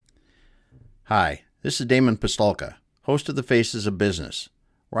Hi, this is Damon Pistolka, host of The Faces of Business,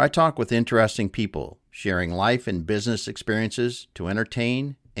 where I talk with interesting people, sharing life and business experiences to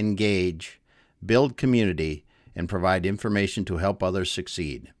entertain, engage, build community, and provide information to help others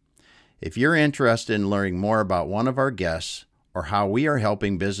succeed. If you're interested in learning more about one of our guests or how we are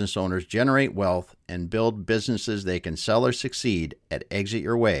helping business owners generate wealth and build businesses they can sell or succeed at Exit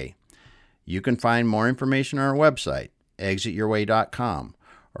Your Way, you can find more information on our website, exityourway.com,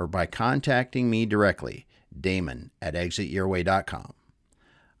 or by contacting me directly, Damon at exityourway.com.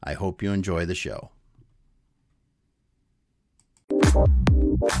 I hope you enjoy the show.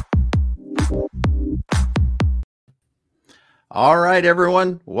 All right,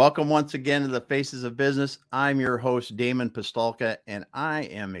 everyone. Welcome once again to the Faces of Business. I'm your host, Damon Pistolka, and I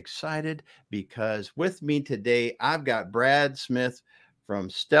am excited because with me today, I've got Brad Smith from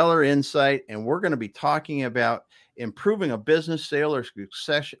Stellar Insight, and we're going to be talking about improving a business sale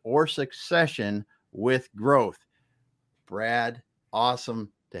or succession with growth. Brad,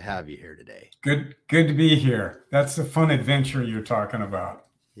 awesome to have you here today. Good to be here. That's a fun adventure you're talking about.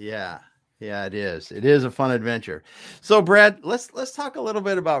 Yeah, it is. It is a fun adventure. So, Brad, let's talk a little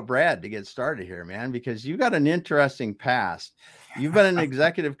bit about Brad to get started here, man, because you got an interesting past. You've been an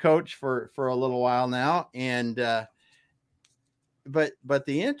executive coach for a little while now, and but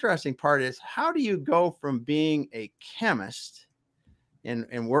the interesting part is, how do you go from being a chemist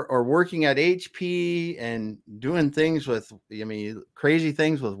and working at HP and doing things with, crazy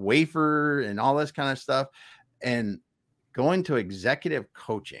things with wafer and all this kind of stuff, and going to executive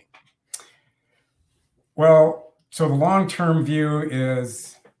coaching? Well, so the long-term view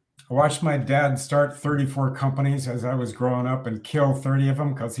is I watched my dad start 34 companies as I was growing up and kill 30 of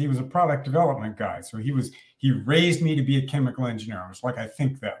them because he was a product development guy. So he raised me to be a chemical engineer. I was like, I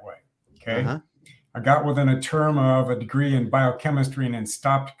think that way. Okay. Uh-huh. I got within a term of a degree in biochemistry and then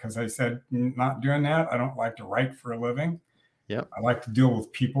stopped because I said, not doing that. I don't like to write for a living. Yep. I like to deal with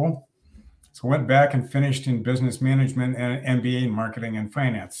people. So I went back and finished in business management and MBA in marketing and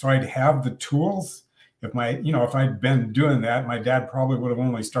finance. So I'd have the tools. If I'd been doing that, my dad probably would have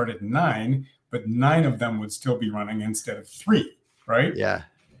only started 9, but 9 of them would still be running instead of 3, right? Yeah.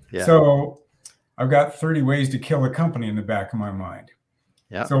 So I've got 30 ways to kill a company in the back of my mind.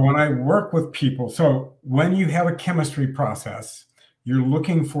 Yeah. So when I work with people, so when you have a chemistry process, you're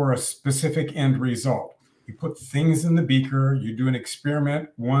looking for a specific end result. You put things in the beaker, you do an experiment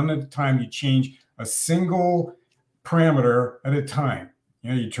one at a time, you change a single parameter at a time.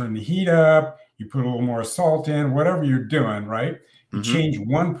 You turn the heat up, you put a little more salt in, whatever you're doing, right? You change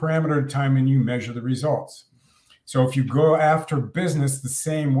one parameter at a time and you measure the results. So if you go after business the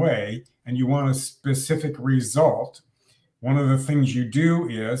same way and you want a specific result, one of the things you do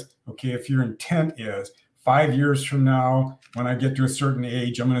is, okay, if your intent is 5 years from now, when I get to a certain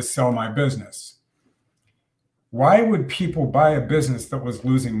age, I'm going to sell my business. Why would people buy a business that was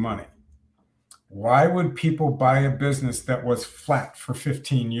losing money? Why would people buy a business that was flat for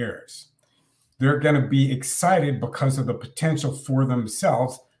 15 years? They're going to be excited because of the potential for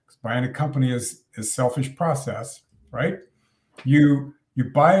themselves. Buying a company is a selfish process, right? You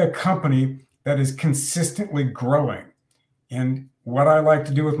buy a company that is consistently growing. And what I like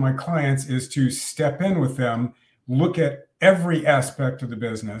to do with my clients is to step in with them, look at every aspect of the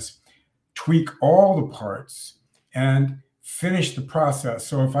business, tweak all the parts, and finish the process.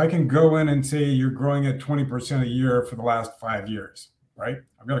 So if I can go in and say you're growing at 20% a year for the last 5 years, right?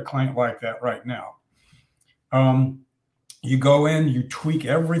 I've got a client like that right now. You go in, you tweak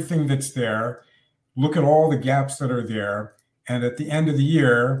everything that's there, look at all the gaps that are there, and at the end of the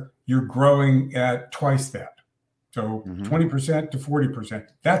year, you're growing at twice that. So 20% to 40%,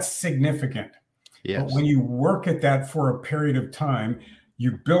 that's significant. Yes. But when you work at that for a period of time,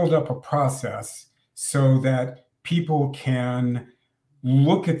 you build up a process so that people can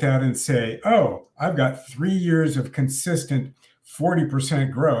look at that and say, oh, I've got 3 years of consistent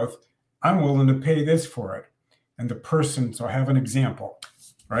 40% growth. I'm willing to pay this for it. And the person, so I have an example,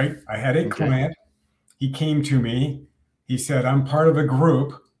 right? I had a client, he came to me, he said, I'm part of a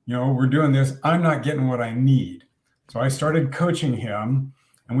group, we're doing this, I'm not getting what I need. So I started coaching him,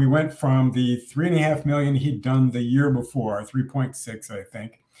 and we went from the 3.5 million he'd done the year before, 3.6, I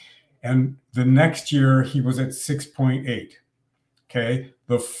think. And the next year he was at 6.8. Okay.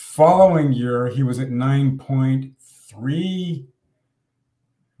 The following year he was at 9.3.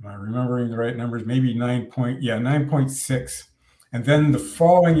 Am I remembering the right numbers? Maybe 9.6. And then the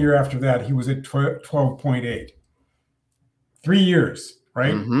following year after that, he was at 12.8. 3 years,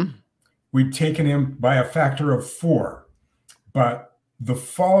 right? We'd taken him by a factor of 4. But the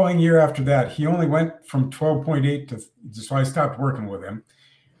following year after that, he only went from 12.8 to, so I stopped working with him.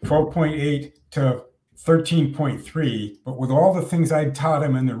 12.8 to 13.3. But with all the things I taught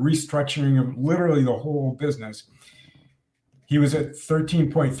him and the restructuring of literally the whole business, he was at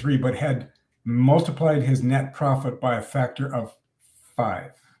 13.3, but had multiplied his net profit by a factor of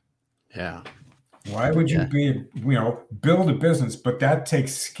 5. Yeah. Why would you build a business? But that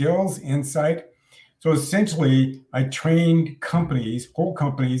takes skills, insight. So essentially, I trained whole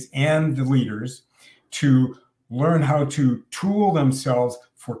companies and the leaders to learn how to tool themselves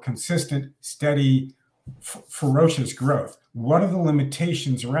for consistent, steady, ferocious growth. What are the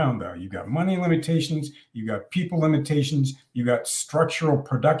limitations around though? You've got money limitations, you've got people limitations, you've got structural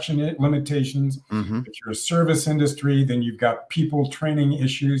production limitations. Mm-hmm. If you're a service industry, then you've got people training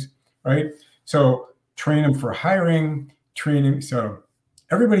issues, right? So train them for hiring, training. So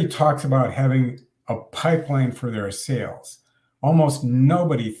everybody talks about having a pipeline for their sales. Almost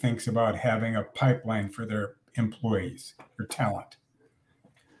nobody thinks about having a pipeline for their employees, their talent.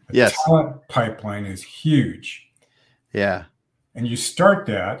 Yes. Talent pipeline is huge. Yeah. And you start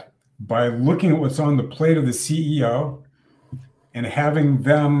that by looking at what's on the plate of the CEO and having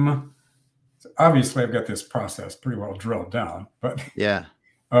them, obviously I've got this process pretty well drilled down, but yeah.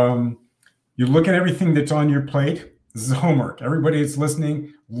 You look at everything that's on your plate. This is homework. Everybody that's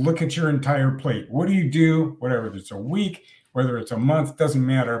listening, look at your entire plate. What do you do, whatever it's a week, whether it's a month, doesn't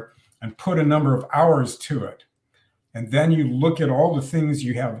matter, and put a number of hours to it. And then you look at all the things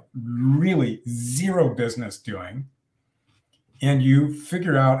you have really zero business doing, and you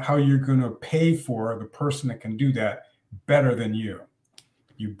figure out how you're going to pay for the person that can do that better than you.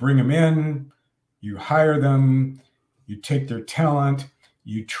 You bring them in, you hire them, you take their talent,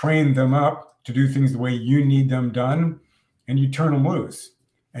 you train them up to do things the way you need them done, and you turn them loose.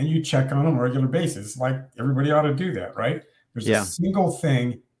 And you check on them on a regular basis. Like everybody ought to do that, right? There's a single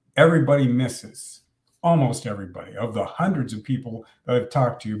thing everybody misses. Almost everybody. Of the hundreds of people that I've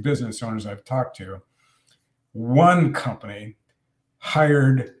talked to, business owners I've talked to, one company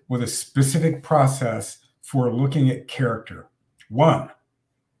hired with a specific process for looking at character. One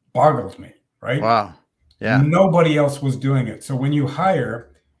boggles me, right? Wow. Yeah. Nobody else was doing it. So when you hire,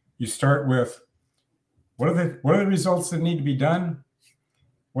 you start with what are the results that need to be done?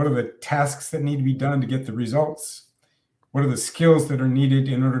 What are the tasks that need to be done to get the results? What are the skills that are needed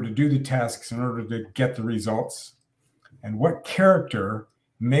in order to do the tasks, in order to get the results? And what character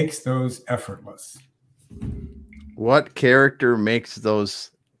makes those effortless? What character makes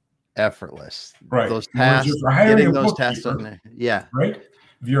those effortless? Right. Those tasks, getting those tasks on there. Yeah. Right.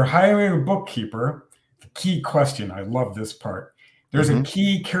 If you're hiring a bookkeeper, the key question, I love this part. There's a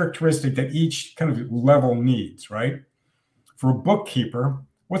key characteristic that each kind of level needs, right? For a bookkeeper,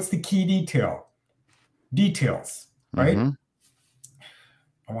 what's the key detail? Details, right?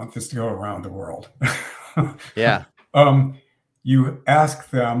 I want this to go around the world. Yeah. You ask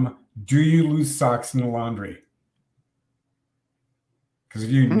them, do you lose socks in the laundry? Because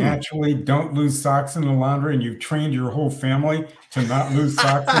if you naturally don't lose socks in the laundry and you've trained your whole family to not lose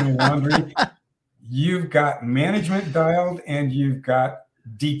socks in the laundry, you've got management dialed and you've got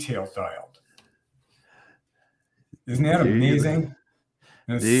detail dialed. Isn't that amazing?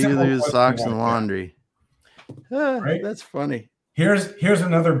 Do you lose socks in the laundry? Right? That's funny. Here's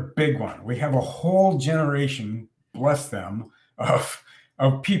another big one. We have a whole generation, bless them, of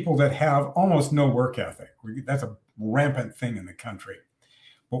people that have almost no work ethic. That's a rampant thing in the country.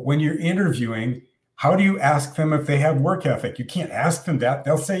 But when you're interviewing, how do you ask them if they have work ethic? You can't ask them that.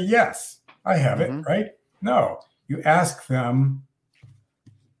 They'll say, yes, I have it, right? No, you ask them,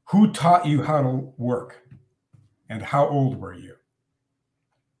 who taught you how to work and how old were you?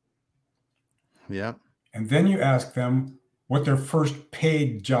 Yeah. And then you ask them what their first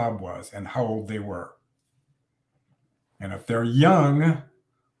paid job was and how old they were. And if they're young,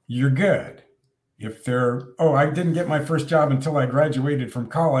 you're good. If they're, I didn't get my first job until I graduated from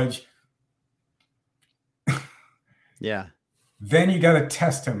college. Yeah. Then you got to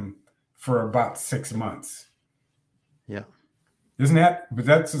test them for about 6 months. Yeah. But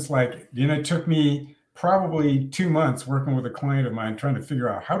that's just like, it took me probably 2 months working with a client of mine trying to figure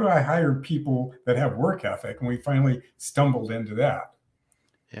out how do I hire people that have work ethic? And we finally stumbled into that.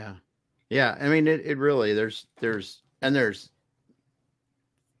 Yeah. Yeah. I mean, it really, there's just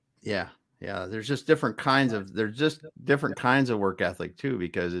different kinds of work ethic too,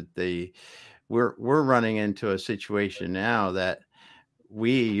 because we're running into a situation now that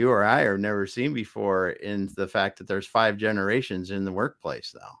you or I have never seen before, in the fact that there's 5 generations in the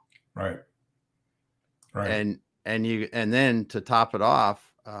workplace now. Right. And then to top it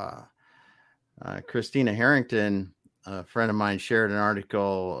off, Christina Harrington, a friend of mine, shared an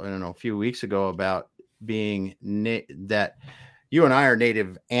article, I don't know, a few weeks ago about being that you and I are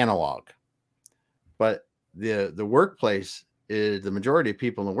native analog, but the workplace is the majority of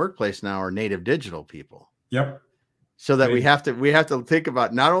people in the workplace now are native digital people. Yep. So that we have to think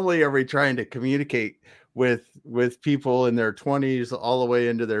about, not only are we trying to communicate with people in their 20s all the way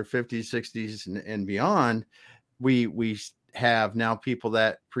into their 50s, 60s and beyond, we have now people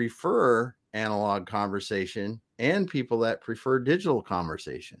that prefer analog conversation and people that prefer digital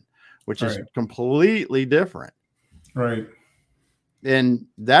conversation, which is completely different. Right. And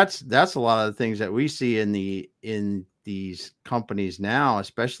that's a lot of the things that we see in these companies now,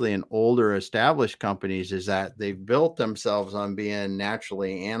 especially in older established companies, is that they've built themselves on being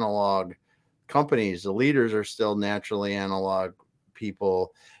naturally analog companies. The leaders are still naturally analog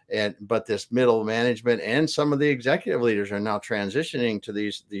people, but this middle management and some of the executive leaders are now transitioning to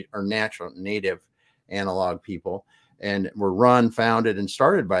these are natural native analog people, and were run, founded, and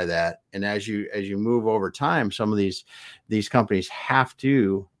started by that. And as you move over time, some of these companies have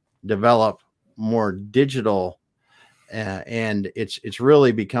to develop more digital, and it's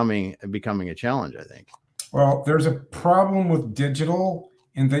really becoming a challenge, I think. Well, there's a problem with digital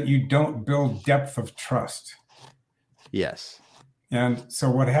in that you don't build depth of trust. Yes. And so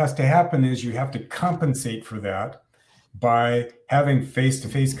what has to happen is you have to compensate for that by having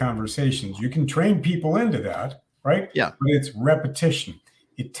face-to-face conversations. You can train people into that, right? Yeah. But it's repetition.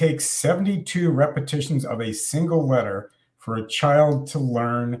 It takes 72 repetitions of a single letter for a child to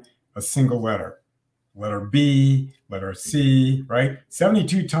learn a single letter. Letter B, letter C, right?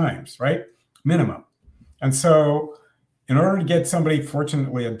 72 times, right? Minimum. And so in order to get somebody,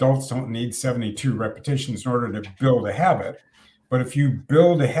 fortunately, adults don't need 72 repetitions in order to build a habit. But if you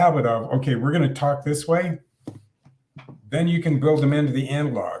build a habit of, okay, we're going to talk this way, then you can build them into the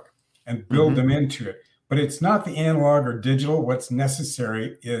analog and build them into it. But it's not the analog or digital. What's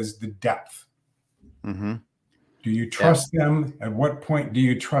necessary is the depth. Do you trust them? At what point do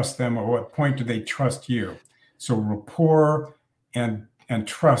you trust them? Or what point do they trust you? So rapport and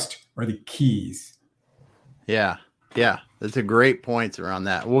trust are the keys. Yeah. That's a great point around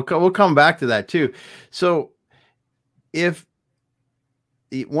that. We'll come back to that too. So if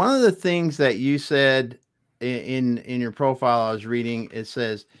one of the things that you said in your profile I was reading, it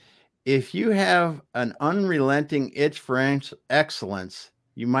says, if you have an unrelenting itch for excellence,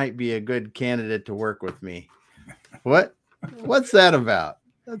 you might be a good candidate to work with me. What's that about?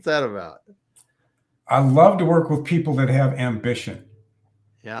 What's that about? I love to work with people that have ambition.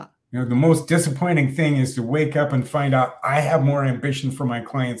 Yeah. You know, the most disappointing thing is to wake up and find out I have more ambition for my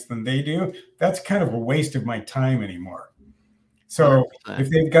clients than they do. That's kind of a waste of my time anymore. So 100%. If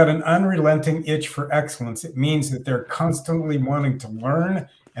they've got an unrelenting itch for excellence, it means that they're constantly wanting to learn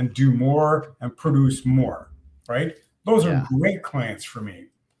and do more and produce more, right? Those are great clients for me.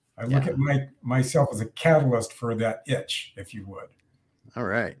 I look at myself as a catalyst for that itch, if you would. All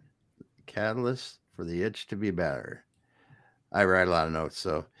right. Catalyst for the itch to be better. I write a lot of notes,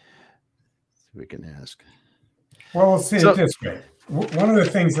 so we can ask. Well, let's say it this way. One of the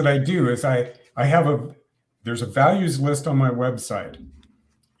things that I do is there's a values list on my website.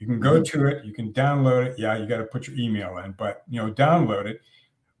 You can go to it, you can download it. Yeah, you got to put your email in, but download it,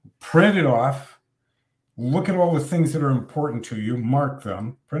 print it off, look at all the things that are important to you, mark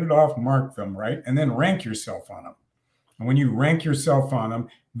them, print it off, mark them, right? And then rank yourself on them. And when you rank yourself on them,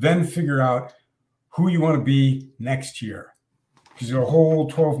 then figure out who you want to be next year. Because you have a whole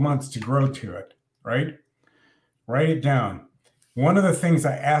 12 months to grow to it, right? Write it down. One of the things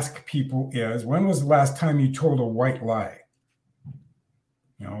I ask people is, when was the last time you told a white lie?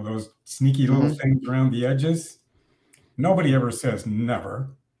 Those sneaky little things around the edges. Nobody ever says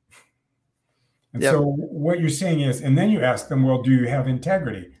never. And so what you're saying is, and then you ask them, well, do you have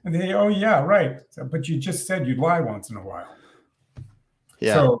integrity? And they say, oh, yeah, right. But you just said you'd lie once in a while.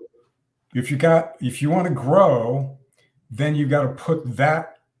 Yeah. So if you want to grow, then you got to put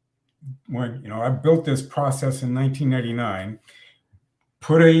that, I built this process in 1999,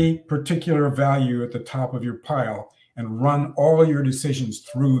 put a particular value at the top of your pile and run all your decisions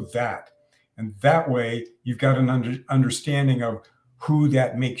through that. And that way you've got an understanding of who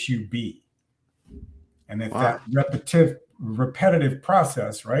that makes you be. And if that repetitive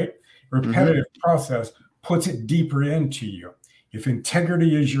process, right? Repetitive process puts it deeper into you. If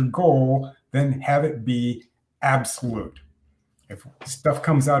integrity is your goal, then have it be absolute. If stuff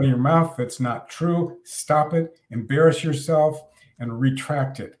comes out of your mouth that's not true, stop it, embarrass yourself, and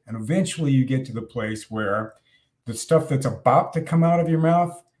retract it. And eventually you get to the place where the stuff that's about to come out of your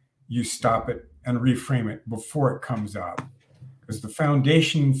mouth, you stop it and reframe it before it comes out. Because the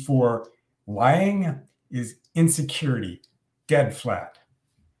foundation for lying is insecurity, dead flat.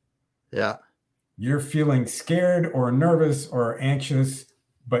 Yeah. You're feeling scared or nervous or anxious,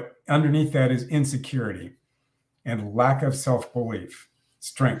 but underneath that is insecurity and lack of self-belief,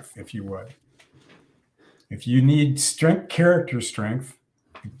 strength, if you would. If you need strength, character strength,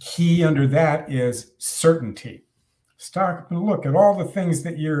 the key under that is certainty. Stop and look at all the things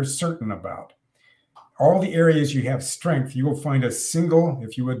that you're certain about. All the areas you have strength, you will find a single,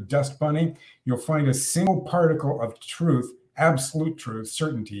 if you would, dust bunny, you'll find a single particle of truth, absolute truth,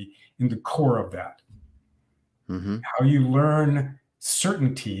 certainty in the core of that. Mm-hmm. How you learn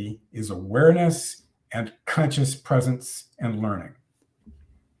certainty is awareness and conscious presence and learning.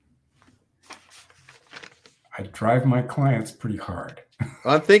 I drive my clients pretty hard.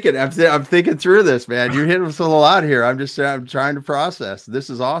 I'm thinking through this, man. You're hitting us with a lot here. I'm trying to process. This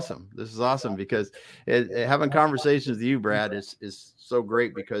is awesome. This is awesome because having conversations with you, Brad, is so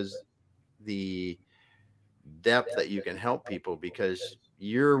great because the depth that you can help people, because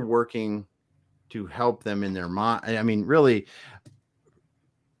you're working to help them in their mind. I mean, really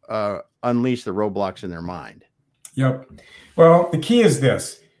unleash the roadblocks in their mind. Yep. Well, the key is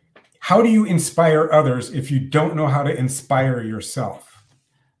this. How do you inspire others if you don't know how to inspire yourself?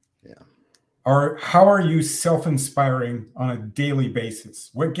 Yeah. Or how are you self-inspiring on a daily basis?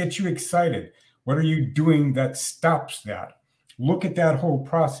 What gets you excited? What are you doing that stops that? Look at that whole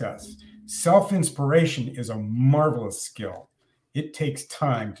process. Self-inspiration is a marvelous skill. It takes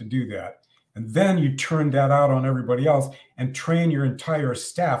time to do that. And then you turn that out on everybody else and train your entire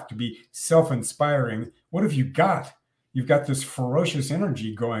staff to be self-inspiring. What have you got? You've got this ferocious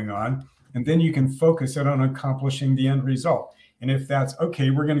energy going on, and then you can focus it on accomplishing the end result. And if that's okay,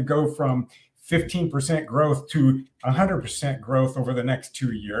 we're going to go from 15% growth to 100% growth over the next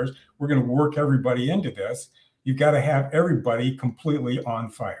 2 years. We're going to work everybody into this. You've got to have everybody completely on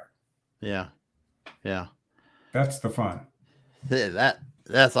fire. Yeah. Yeah. That's the fun.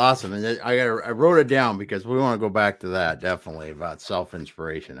 That's awesome. And I wrote it down because we want to go back to that definitely about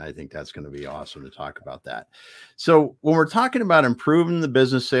self-inspiration. I think that's going to be awesome to talk about that. So when we're talking about improving the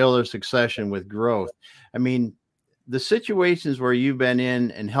business, sale, or succession with growth, I mean, the situations where you've been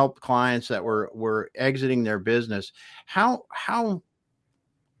in and helped clients that were exiting their business, how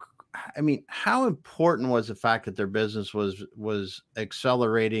important was the fact that their business was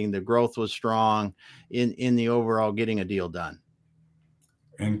accelerating, the growth was strong in the overall getting a deal done?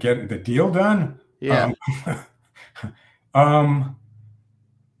 And getting the deal done? Yeah.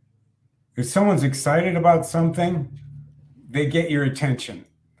 If someone's excited about something, they get your attention.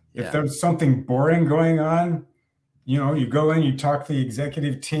 Yeah. If there's something boring going on, you go in, you talk to the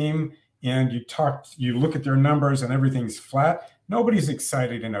executive team, and you look at their numbers and everything's flat. Nobody's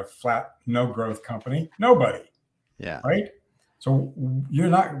excited in a flat, no growth company. Nobody. Yeah. Right? So you're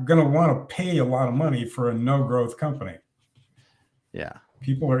not going to want to pay a lot of money for a no growth company. Yeah.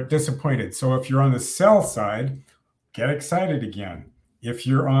 People are disappointed. So if you're on the sell side, get excited again. If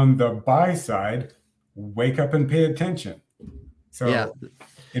you're on the buy side, wake up and pay attention. So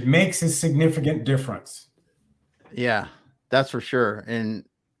It makes a significant difference. Yeah, that's for sure. And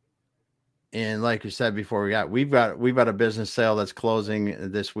like you said before, we've got a business sale that's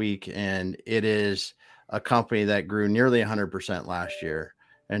closing this week, and it is a company that grew nearly 100% last year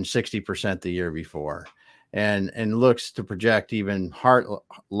and 60% the year before. And looks to project even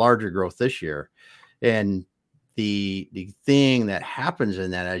larger growth this year. And the thing that happens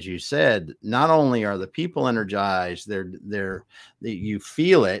in that, as you said, not only are the people energized, you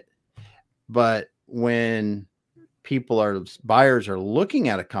feel it, but when buyers are looking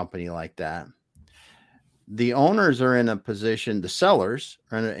at a company like that, the owners are in a position, the sellers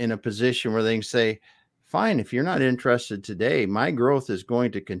are in a position where they can say, fine, if you're not interested today, my growth is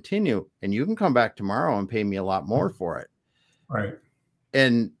going to continue and you can come back tomorrow and pay me a lot more for it. Right.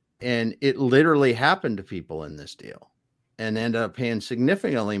 And it literally happened to people in this deal and ended up paying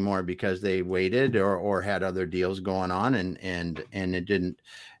significantly more because they waited or had other deals going on and it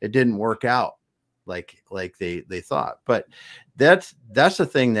didn't work out like they thought. But that's the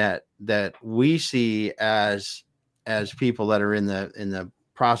thing that we see as people that are in the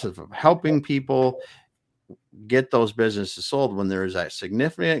process of helping people get those businesses sold. When there is that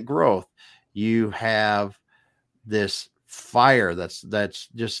significant growth, you have this fire that's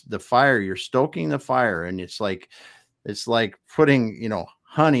just the fire. You're stoking the fire, and it's like putting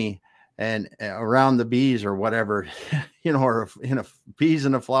honey and around the bees or whatever, or bees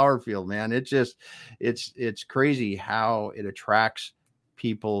in a flower field, man. It's crazy how it attracts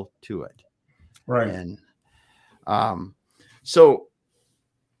people to it. Right. And so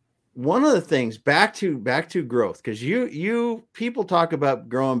one of the things back to growth, because you people talk about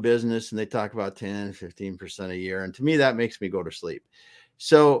growing business and they talk about 10, 15% a year. And to me, that makes me go to sleep.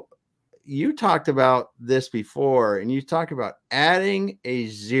 So you talked about this before, and you talked about adding a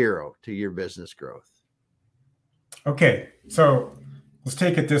zero to your business growth. Okay, so let's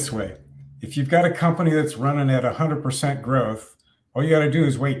take it this way. If you've got a company that's running at 100% growth, all you got to do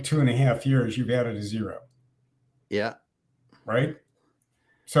is wait 2.5 years, you've added a zero. Yeah. Right?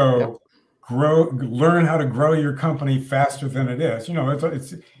 So learn how to grow your company faster than it is.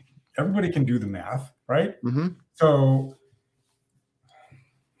 It's everybody can do the math, right? Mm-hmm. So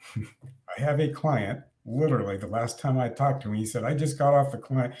I have a client, literally the last time I talked to him, he said, I just got off the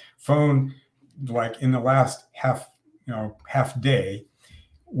client phone like in the last half day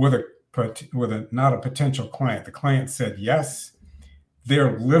with a not a potential client. The client said yes.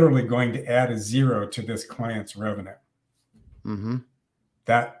 They're literally going to add a zero to this client's revenue. Mm-hmm.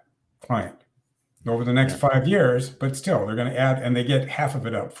 That client over the next 5 years, but still they're going to add, and they get half of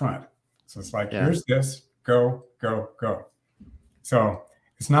it up front. So it's like, here's this, go, go, go. So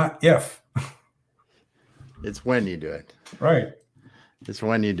it's not if. It's when you do it. Right. It's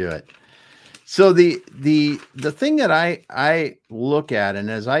when you do it. So the thing that I look at, and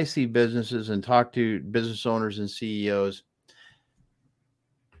as I see businesses and talk to business owners and CEOs,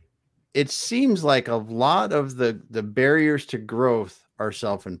 it seems like a lot of the barriers to growth are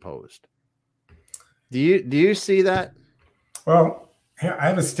self-imposed. Do you see that? Well, I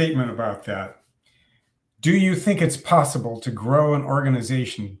have a statement about that. Do you think it's possible to grow an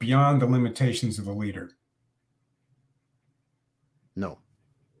organization beyond the limitations of the leader? No.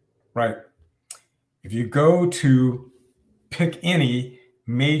 Right. If you go to pick any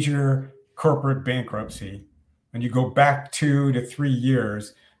major corporate bankruptcy and you go back 2 to 3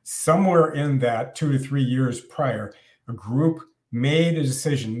 years, somewhere in that 2 to 3 years prior, a group made a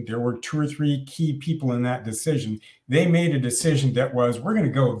decision. There were 2 or 3 key people in that decision. They made a decision that was, we're going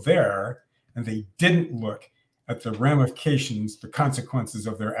to go there. And they didn't look at the ramifications, the consequences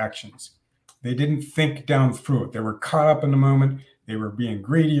of their actions. They didn't think down through it. They were caught up in the moment. They were being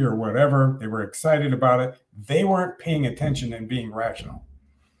greedy or whatever. They were excited about it. They weren't paying attention and being rational.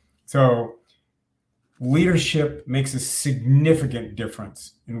 So leadership makes a significant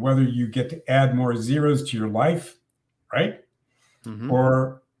difference in whether you get to add more zeros to your life, right? Mm-hmm.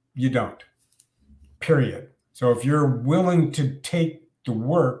 Or you don't, period. So if you're willing to take the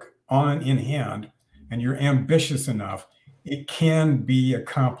work on in hand and you're ambitious enough, it can be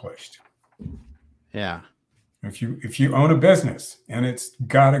accomplished. Yeah. If you own a business and it's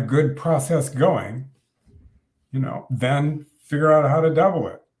got a good process going, then figure out how to double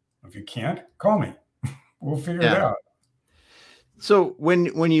it. If you can't, call me. We'll figure it out. So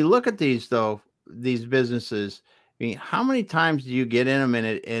when you look at these businesses, I mean, how many times do you get in them and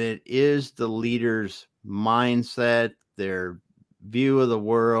it is the leader's mindset, their view of the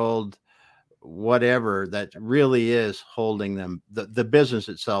world, whatever, that really is holding them, the business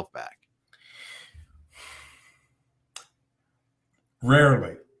itself, back?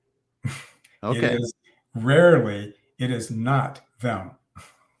 Rarely. Okay. Rarely it is not them.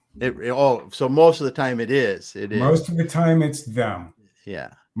 So most of the time it is. Most of the time it's them.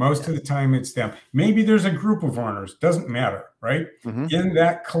 Yeah. Most of the time it's them. Maybe there's a group of owners, doesn't matter, right? Mm-hmm. In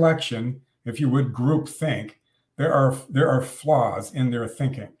that collection, if you would group think, there are flaws in their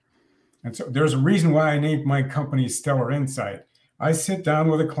thinking. And so there's a reason why I named my company Stellar Insight. I sit down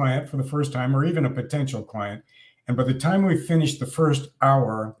with a client for the first time, or even a potential client, and by the time we finish the first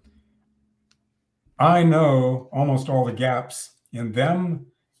hour, I know almost all the gaps in them,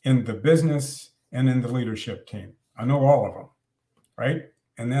 in the business, and in the leadership team. I know all of them, right?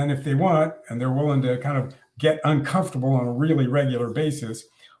 And then if they want, and they're willing to kind of get uncomfortable on a really regular basis,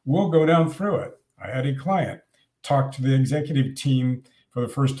 we'll go down through it. I had a client talk to the executive team for the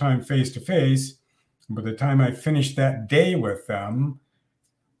first time face-to-face. By the time I finished that day with them,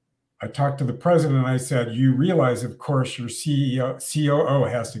 I talked to the president and I said, you realize, of course, your COO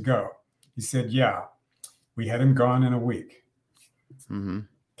has to go. He said, yeah. We had him gone in a week. Mm-hmm.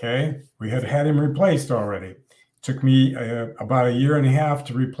 Okay. We had him replaced already. It took me about 1.5 years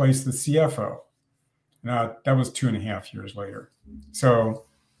to replace the CFO. Now, that was 2.5 years later. So,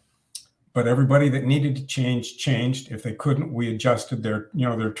 but everybody that needed to change changed. If they couldn't, we adjusted their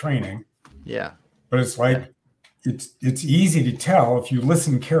training. Yeah. But it's like, it's easy to tell if you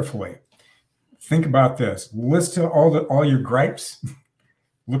listen carefully. Think about this. List all your gripes.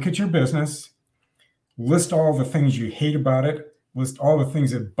 Look at your business. List all the things you hate about it. List all the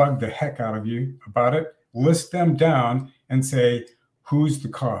things that bug the heck out of you about it. List them down and say, who's the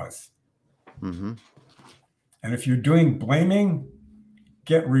cause? Mm-hmm. And if you're doing blaming,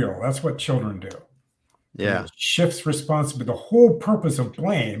 get real. That's what children do. Yeah. It shifts responsibility. The whole purpose of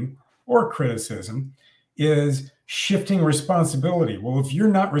blame or criticism is shifting responsibility. Well, if you're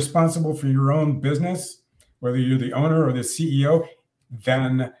not responsible for your own business, whether you're the owner or the CEO,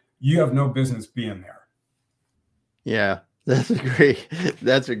 then you have no business being there. Yeah, that's a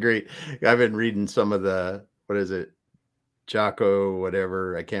great. I've been reading some of the, what is it? Jocko,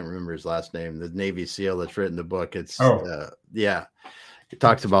 whatever. I can't remember his last name, the Navy SEAL that's written the book. It's, yeah. It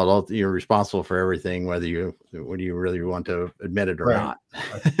talks about you're responsible for everything, whether you really want to admit it or not.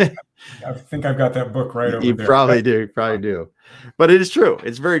 I think I've got that book right over you there. Probably do. But it is true.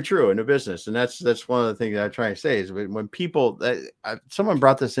 It's very true in a business. And that's one of the things that I try to say is when people, someone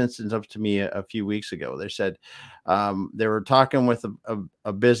brought this instance up to me a few weeks ago. They said they were talking with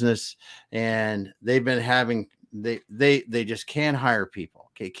a business, and they've been having, they just can't hire people.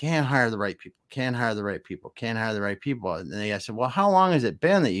 Okay. Can't hire the right people. And I said, well, how long has it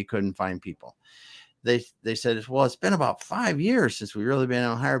been that you couldn't find people? They said, well, it's been about 5 years since we've really been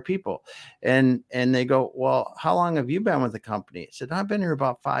able to hire people. And they go, well, how long have you been with the company? I said, I've been here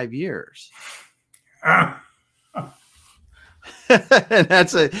about 5 years. And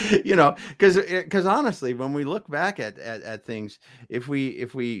that's because honestly, when we look back at things,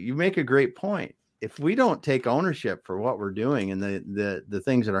 you make a great point. If we don't take ownership for what we're doing and the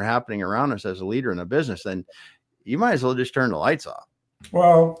things that are happening around us as a leader in a business, then you might as well just turn the lights off.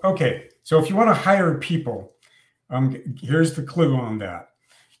 Well, okay. So if you want to hire people, here's the clue on that.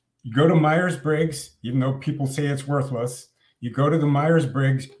 You go to Myers-Briggs, even though people say it's worthless. You go to the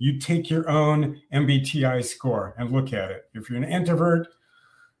Myers-Briggs, you take your own MBTI score and look at it. If you're an introvert,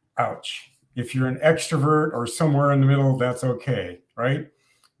 ouch. If you're an extrovert or somewhere in the middle, that's okay, right?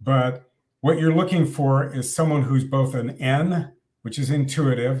 But what you're looking for is someone who's both an N, which is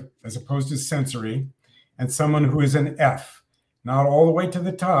intuitive, as opposed to sensory, and someone who is an F, not all the way to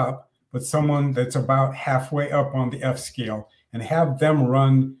the top, but someone that's about halfway up on the F scale, and have them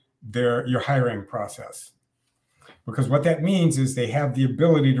run your hiring process. Because what that means is they have the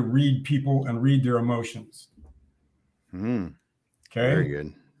ability to read people and read their emotions. Okay.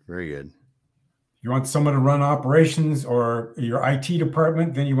 Very good. You want someone to run operations or your IT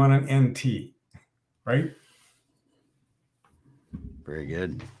department, then you want an NT, right? Very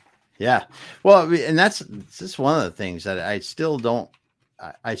good. Yeah. Well, and that's just one of the things that I still don't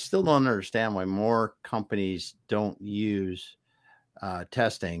understand why more companies don't use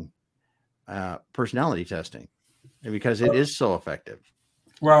personality testing, because it is so effective.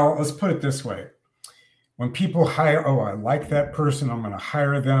 Well, let's put it this way. When people hire, I like that person, I'm going to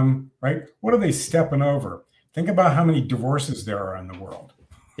hire them, right? What are they stepping over? Think about how many divorces there are in the world.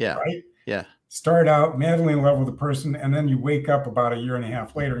 Yeah. Right? Yeah. Start out madly in love with a person, and then you wake up about a year and a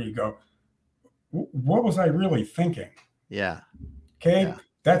half later and you go, what was I really thinking? Yeah. Okay. Yeah.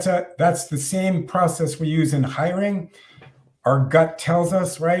 That's the same process we use in hiring. Our gut tells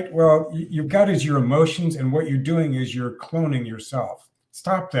us, right? Well, your gut is your emotions, and what you're doing is you're cloning yourself.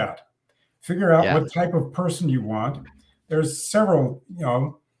 Stop that. Figure out what type of person you want. There's several,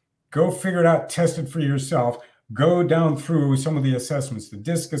 go figure it out, test it for yourself. Go down through some of the assessments, the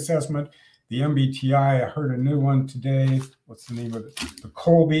DISC assessment, the MBTI. I heard a new one today. What's the name of it? The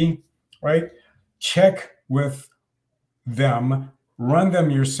Colby, right? Check with them, run them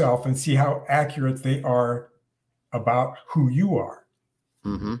yourself, and see how accurate they are about who you are.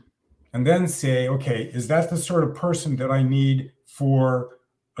 Mm-hmm. And then say, okay, is that the sort of person that I need for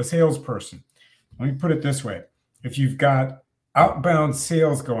a salesperson? Let me put it this way. If you've got outbound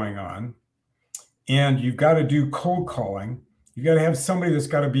sales going on and you've got to do cold calling, you've got to have somebody that's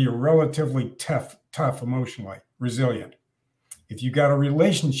got to be relatively tough emotionally, resilient. If you've got a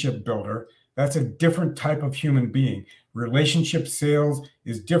relationship builder, that's a different type of human being. Relationship sales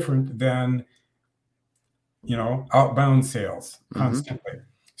is different than, outbound sales constantly. Mm-hmm.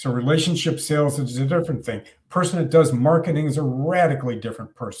 So relationship sales is a different thing. Person that does marketing is a radically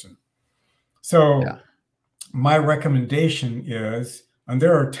different person. So my recommendation is, and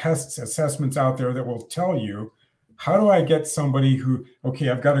there are tests, assessments out there that will tell you, how do I get somebody who,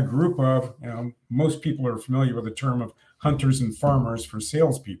 I've got a group of, most people are familiar with the term of hunters and farmers for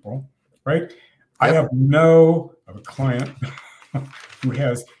salespeople, right? Yep. I have a client who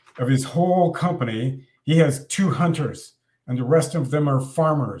has, of his whole company, he has 2 hunters and the rest of them are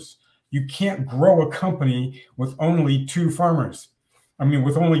farmers. You can't grow a company with only 2 farmers.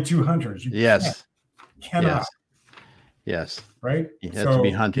 With only 2 hunters. You cannot. Yes. Right? You have to be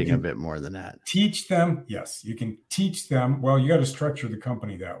hunting a bit more than that. Teach them. Yes, you can teach them. Well, you got to structure the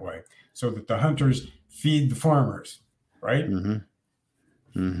company that way so that the hunters feed the farmers, right?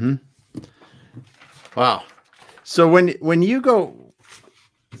 Mm-hmm. Mm-hmm. Wow. So when you go,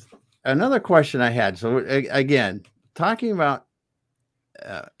 another question I had. So again, talking about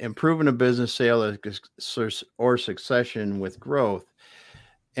improving a business sale or succession with growth.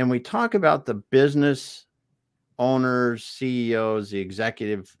 And we talk about the business owners, CEOs,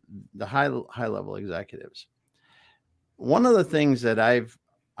 the high level executives. One of the things that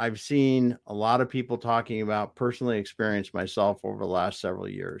I've seen a lot of people talking about, personally experienced myself over the last several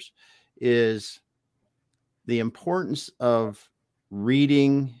years, is the importance of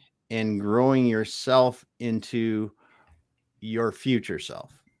reading and growing yourself into your future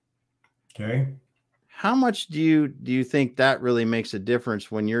self. Okay. How much do you think that really makes a difference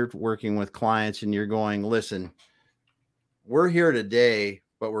when you're working with clients and you're going, listen, we're here today,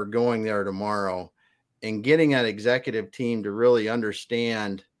 but we're going there tomorrow, and getting that executive team to really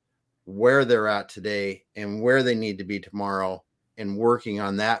understand where they're at today and where they need to be tomorrow, and working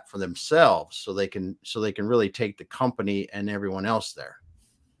on that for themselves so they can really take the company and everyone else there.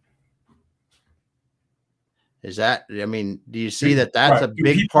 Is that, I mean, do you see that that's a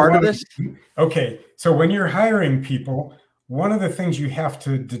big part of this? Okay. So when you're hiring people, one of the things you have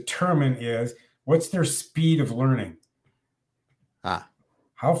to determine is what's their speed of learning.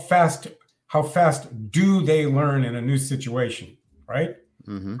 How fast do they learn in a new situation, right?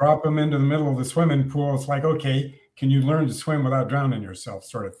 Mm-hmm. Drop them into the middle of the swimming pool. It's like, okay, can you learn to swim without drowning yourself,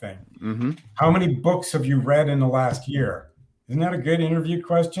 sort of thing. Mm-hmm. How many books have you read in the last year? Isn't that a good interview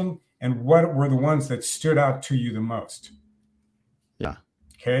question? And what were the ones that stood out to you the most? Yeah.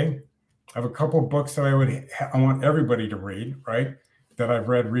 Okay. I have a couple of books that I want everybody to read, right? That I've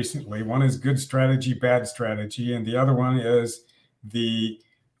read recently. One is Good Strategy, Bad Strategy. And the other one is the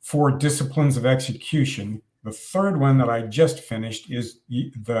 4 Disciplines of Execution. The third one that I just finished is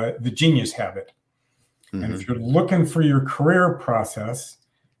the Genius Habit. Mm-hmm. And if you're looking for your career process,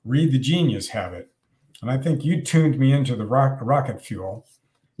 read the Genius Habit. And I think you tuned me into the rocket fuel.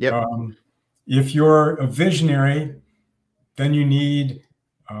 Yep. If you're a visionary, then you need,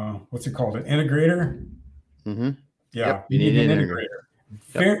 what's it called? An integrator? Mm-hmm. Yeah. Yep. You need an integrator.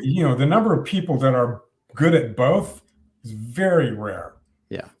 Yep. The number of people that are good at both is very rare.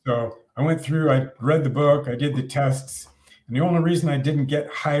 Yeah. So I went through, I read the book, I did the tests. And the only reason I didn't get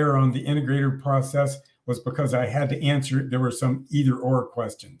higher on the integrator process was because I had to answer, there were some either or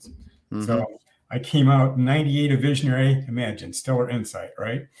questions. Mm-hmm. So I came out 98 a visionary, imagine, stellar insight,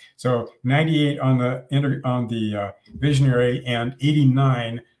 right? So 98 on the visionary and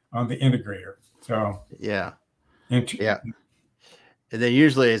 89 on the integrator. So yeah. And then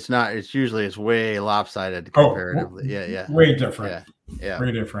usually it's way lopsided comparatively. Yeah. Way different. Yeah.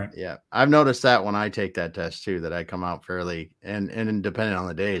 Very different. Yeah. I've noticed that when I take that test too, that I come out fairly, and depending on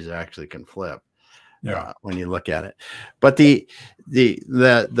the days, it actually can flip. Yeah. When you look at it. But the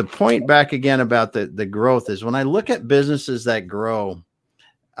point back again about the growth is when I look at businesses that grow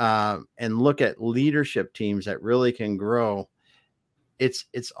and look at leadership teams that really can grow, it's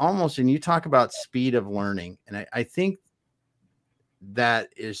almost, and you talk about speed of learning. And I think that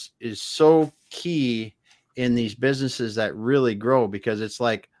is so key in these businesses that really grow, because it's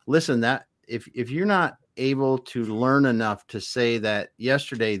like, listen, that if you're not able to learn enough to say that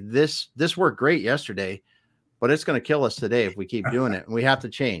yesterday, this worked great yesterday, but it's going to kill us today if we keep doing it, and we have to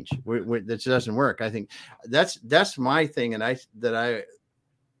change. This doesn't work. I think that's my thing. And I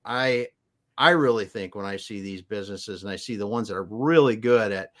really think when I see these businesses and I see the ones that are really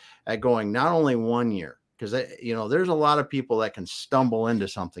good at going not only 1 year, because there's a lot of people that can stumble into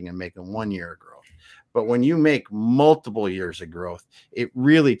something and make a 1 year of growth. But when you make multiple years of growth, it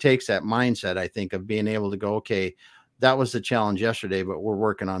really takes that mindset, I think, of being able to go, okay, that was the challenge yesterday, but we're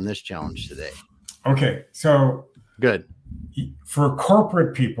working on this challenge today. Okay. So good. For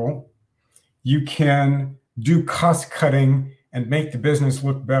corporate people, you can do cost cutting and make the business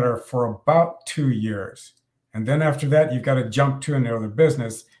look better for about 2 years. And then after that, you've got to jump to another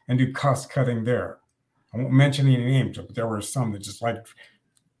business and do cost cutting there. I won't mention any names, but there were some that just like,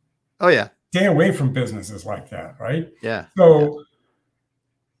 oh yeah, stay away from businesses like that, right? Yeah. So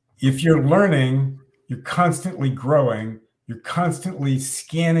if you're learning, you're constantly growing, you're constantly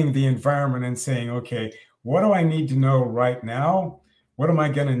scanning the environment and saying, okay, what do I need to know right now? What am I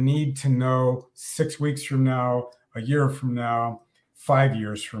going to need to know 6 weeks from now, a year from now, 5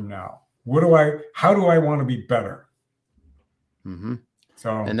 years from now? How do I want to be better? Mm-hmm. So,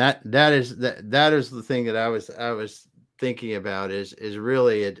 and that is the thing that I was thinking about is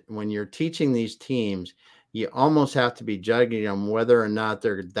really when you're teaching these teams, you almost have to be judging them whether or not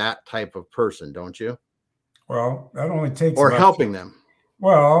they're that type of person, don't you? Well, that only takes or helping them.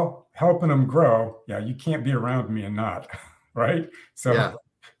 Well, helping them grow. Yeah, you can't be around me and not, right? So, yeah.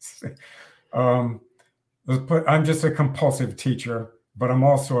 I'm just a compulsive teacher, but I'm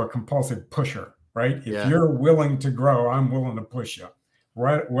also a compulsive pusher, right? If you're willing to grow, I'm willing to push you.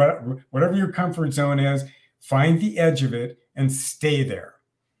 Whatever your comfort zone is, find the edge of it and stay there.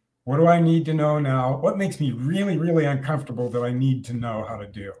 What do I need to know now? What makes me really, really uncomfortable that I need to know how to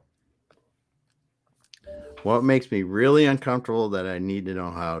do? What makes me really uncomfortable that I need to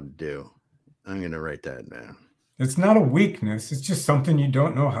know how to do? I'm going to write that down. It's not a weakness. It's just something you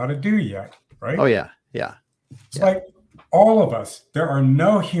don't know how to do yet, right? Oh, yeah. Yeah. It's like all of us, there are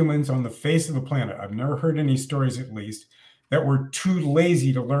no humans on the face of the planet, I've never heard any stories at least, that were too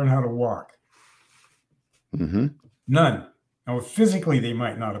lazy to learn how to walk. Mm-hmm. None. Now, physically, they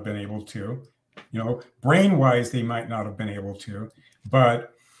might not have been able to, brain-wise, they might not have been able to,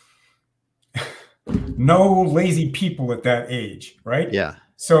 but no lazy people at that age, right? Yeah.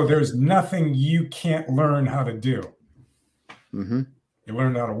 So there's nothing you can't learn how to do. Mm-hmm. You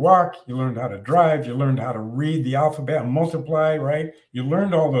learned how to walk, you learned how to drive, you learned how to read the alphabet and multiply, right? You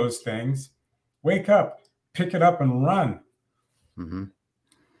learned all those things. Wake up, pick it up and run. Mm-hmm.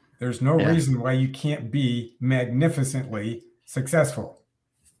 There's no reason why you can't be magnificently successful.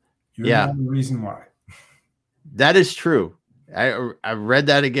 You're the only reason why. That is true. I read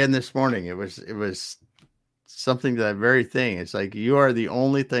that again this morning. It was something, that very thing. It's like you are the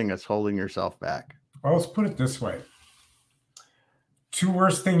only thing that's holding yourself back. Well, let's put it this way. 2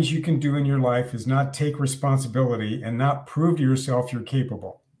 worst things you can do in your life is not take responsibility and not prove to yourself you're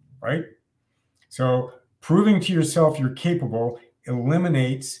capable, right? So proving to yourself you're capable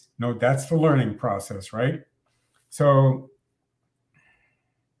eliminates, that's the learning process, right? So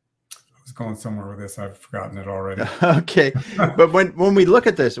I was going somewhere with this. I've forgotten it already. Okay. But when we look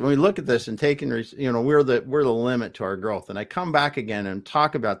at this and taking, we're the limit to our growth. And I come back again and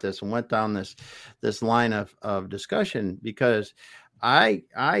talk about this and went down this line of discussion, because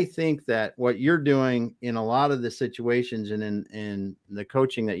I think that what you're doing in a lot of the situations and in the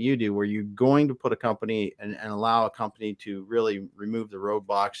coaching that you do, where you're going to put a company and allow a company to really remove the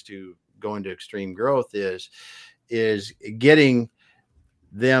roadblocks to go into extreme growth, is getting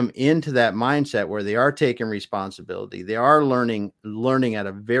them into that mindset where they are taking responsibility. They are learning at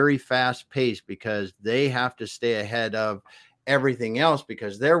a very fast pace, because they have to stay ahead of everything else,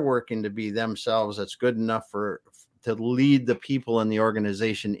 because they're working to be themselves that's good enough to lead the people in the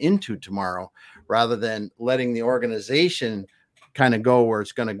organization into tomorrow, rather than letting the organization kind of go where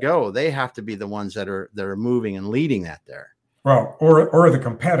it's going to go. They have to be the ones that are moving and leading that there. Well, or the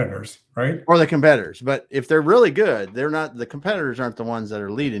competitors, right? Or the competitors. But if they're really good, the competitors aren't the ones that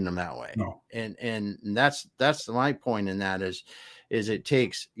are leading them that way. No. And that's my point in that is it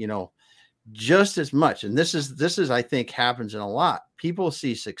takes, just as much. And this is, I think, happens in a lot. People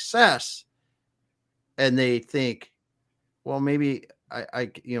see success and they think, well, maybe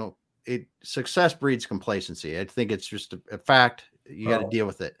success breeds complacency. I think it's just a fact. You got to deal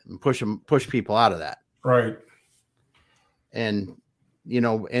with it and push people out of that. Right. And,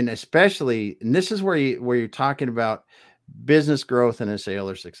 and especially, and this is where you're talking about business growth and a sale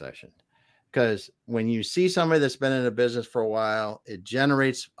or succession. Because when you see somebody that's been in a business for a while, it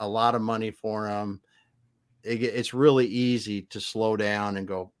generates a lot of money for them. It's really easy to slow down and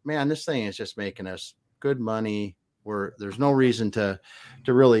go, man, this thing is just making us good money, where there's no reason to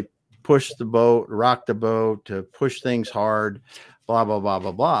really push the boat, rock the boat, to push things hard, blah, blah, blah,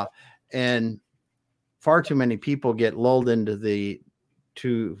 blah, blah. And far too many people get lulled into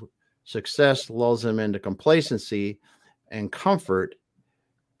success lulls them into complacency and comfort.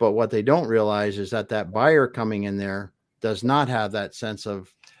 But what they don't realize is that buyer coming in there does not have that sense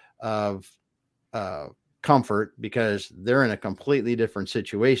of comfort, because they're in a completely different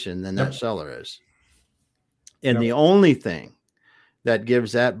situation than that seller is. And the only thing that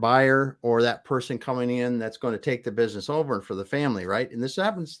gives that buyer or that person coming in that's going to take the business over for the family, right? And this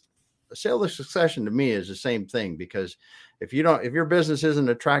happens, a sale or succession to me is the same thing, because if your business isn't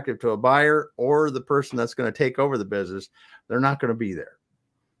attractive to a buyer or the person that's going to take over the business, they're not going to be there.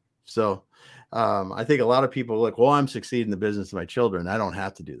 So I think a lot of people are like, well, I'm succeeding in the business of my children, I don't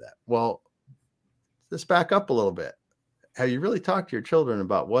have to do that. Well, let's back up a little bit. Have you really talked to your children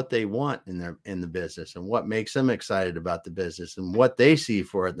about what they want in the business and what makes them excited about the business and what they see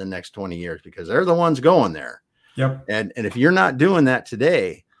for it in the next 20 years? Because they're the ones going there. Yep. And if you're not doing that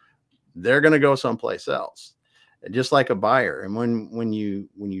today, they're going to go someplace else, just like a buyer. And when you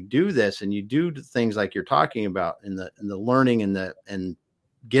do this and you do things like you're talking about in the learning and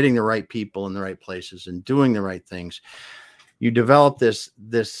getting the right people in the right places and doing the right things, you develop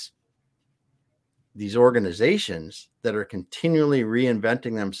these organizations that are continually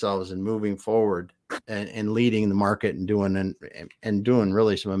reinventing themselves and moving forward and leading the market and doing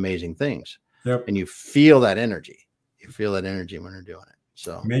really some amazing things. Yep. And you feel that energy. You feel that energy when they're doing it.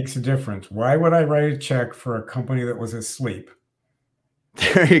 So makes a difference. Why would I write a check for a company that was asleep?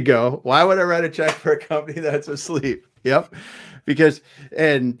 There you go. Why would I write a check for a company that's asleep? Yep. Because,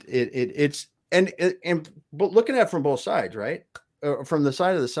 but looking at it from both sides, right? From the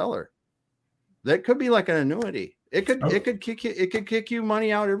side of the seller, that could be like an annuity. It could kick you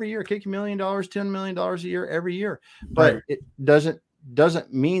money out every year, kick you $1 million, $10 million a year every year. But right. It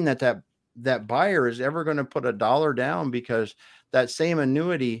doesn't mean that buyer is ever going to put a dollar down, because that same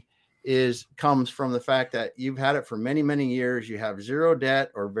annuity comes from the fact that you've had it for many, many years. You have zero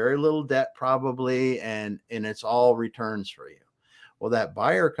debt or very little debt probably, and it's all returns for you. Well, that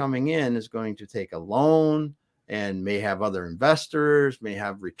buyer coming in is going to take a loan and may have other investors, may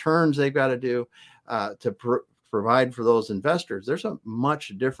have returns they've got to do to provide for those investors. There's a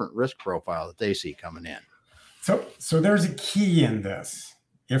much different risk profile that they see coming in. So there's a key in this.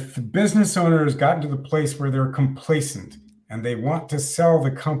 If the business owner has gotten to the place where they're complacent and they want to sell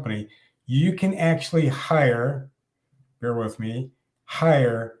the company, you can actually hire, bear with me,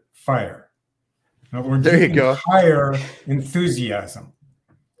 hire fire. In other words, there you go. Hire enthusiasm.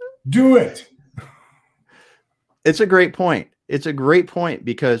 Do it. It's a great point. It's a great point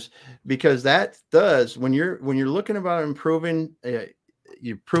because that does, when you're looking about improving,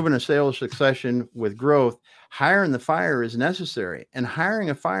 you've proven a sales succession with growth, hiring the fire is necessary. And hiring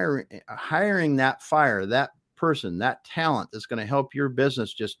that fire, that person, that talent that's going to help your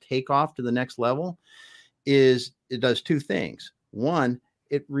business just take off to the next level, it does two things. One,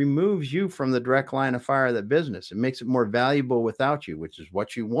 it removes you from the direct line of fire of the business. It makes it more valuable without you, which is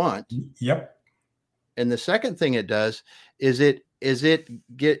what you want. Yep. And the second thing it does is it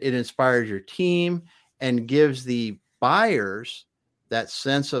inspires your team and gives the buyers that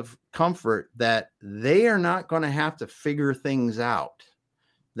sense of comfort that they are not going to have to figure things out.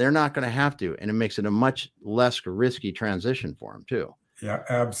 They're not going to have to. And it makes it a much less risky transition for them too. Yeah,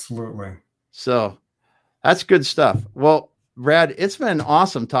 absolutely. So that's good stuff. Well, Brad, it's been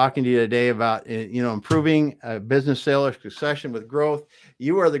awesome talking to you today about, improving business sales succession with growth.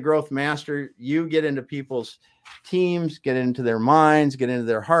 You are the growth master. You get into people's teams, get into their minds, get into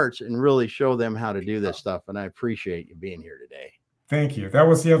their hearts, and really show them how to do this stuff. And I appreciate you being here today. Thank you. That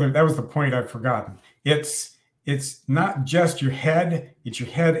was the point I'd forgotten. It's not just your head, it's your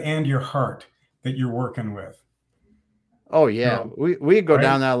head and your heart that you're working with. Oh yeah. We go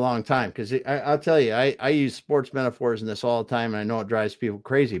down that a long time, because I'll tell you, I use sports metaphors in this all the time. And I know it drives people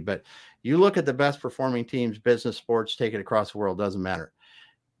crazy, but you look at the best performing teams, business, sports, take it across the world, doesn't matter.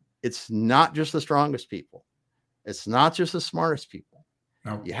 It's not just the strongest people. It's not just the smartest people.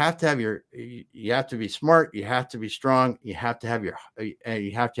 No. You have to be smart. You have to be strong. You have to have your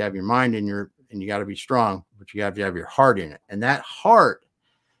mind and you got to be strong, but you have to have your heart in it. And that heart,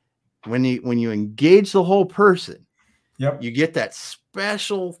 when you engage the whole person, yep, you get that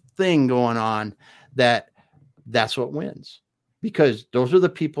special thing going on that's what wins, because those are the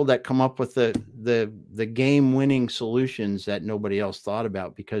people that come up with the game winning solutions that nobody else thought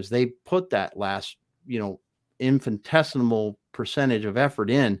about, because they put that last, infinitesimal percentage of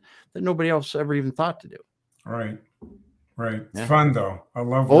effort in that nobody else ever even thought to do. Right. It's fun though. I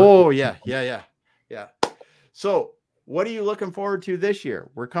love. Oh yeah. So what are you looking forward to this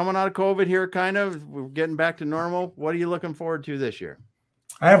year? We're coming out of COVID here, kind of. We're getting back to normal. What are you looking forward to this year?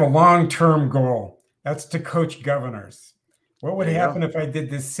 I have a long-term goal. That's to coach governors. What would happen if I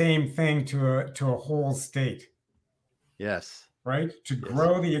did the same thing to a whole state? Yes. Right? To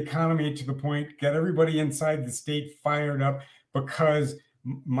grow the economy to the point, get everybody inside the state fired up, because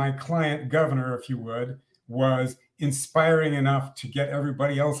my client governor, if you would, was inspiring enough to get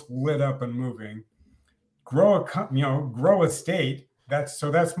everybody else lit up and moving. Grow a state. That's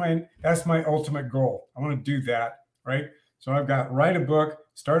my ultimate goal. I want to do that, right? So I've got write a book,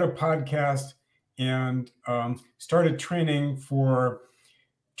 start a podcast, and started training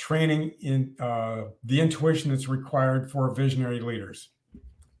in the intuition that's required for visionary leaders.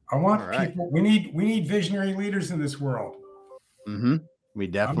 I want people. We need visionary leaders in this world. Mm-hmm. We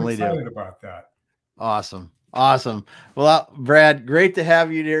definitely do. I'm excited about that. Awesome. Well, Brad, great to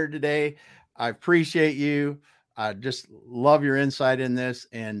have you here today. I appreciate you. I just love your insight in this,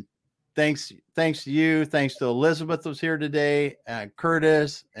 and thanks to you. Thanks to Elizabeth who's here today,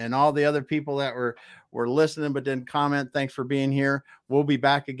 Curtis, and all the other people that were listening but didn't comment. Thanks for being here. We'll be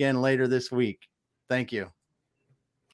back again later this week. Thank you.